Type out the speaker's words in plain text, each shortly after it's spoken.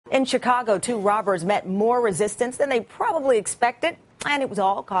In Chicago, two robbers met more resistance than they probably expected, and it was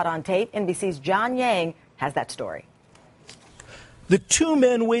all caught on tape. NBC's John Yang has that story. The two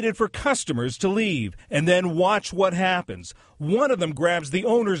men waited for customers to leave and then watch what happens. One of them grabs the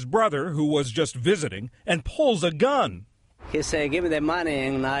owner's brother, who was just visiting, and pulls a gun. He said, "Give me the money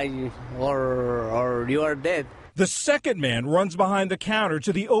or you are dead." The second man runs behind the counter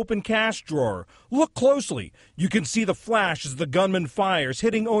to the open cash drawer. Look closely. You can see the flash as the gunman fires,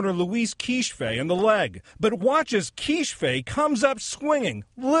 hitting owner Luis Quizphe in the leg. But watch as Quizphe comes up swinging,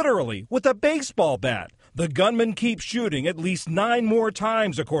 literally, with a baseball bat. The gunman keeps shooting at least 9 more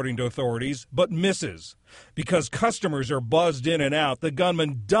times, according to authorities, but misses. Because customers are buzzed in and out, the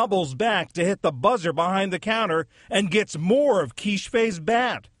gunman doubles back to hit the buzzer behind the counter and gets more of Quizphe's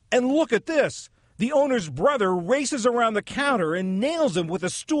bat. And look at this. The owner's brother races around the counter and nails him with a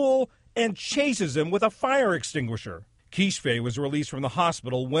stool and chases him with a fire extinguisher. Quizphe was released from the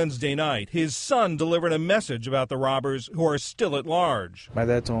hospital Wednesday night. His son delivered a message about the robbers who are still at large. My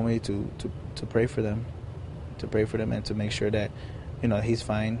dad told me to pray for them, and to make sure that, he's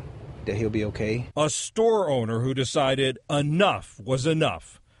fine, that he'll be okay. A store owner who decided enough was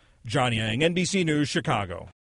enough. John Yang, NBC News, Chicago.